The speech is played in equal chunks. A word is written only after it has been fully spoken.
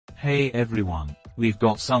Hey everyone, we've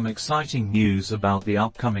got some exciting news about the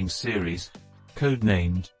upcoming series,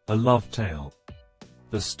 codenamed A Love Tale.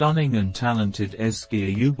 The stunning and talented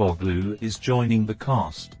Ezgi Eyuboglu is joining the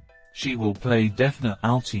cast. She will play Defne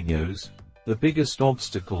Altinöz, the biggest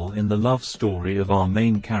obstacle in the love story of our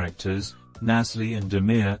main characters, Nazlı and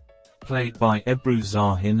Demir, played by Ebru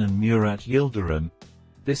Sahin and Murat Yıldırım.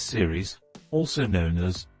 This series, also known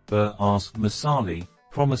as Bir Aşk Masali,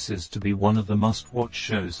 promises to be one of the must-watch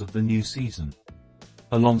shows of the new season.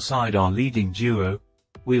 Alongside our leading duo,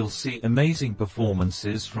 we'll see amazing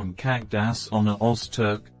performances from Cagdas Ona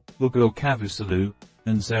Öztürk, Ugo Cavusoglu,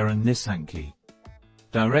 and Zeren Nisanki.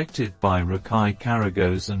 Directed by Rakay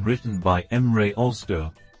Karagöz and written by Emre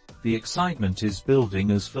Öztürk, the excitement is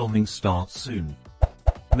building as filming starts soon.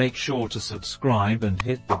 Make sure to subscribe and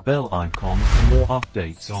hit the bell icon for more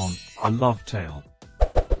updates on A Love Tale.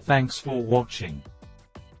 Thanks for watching.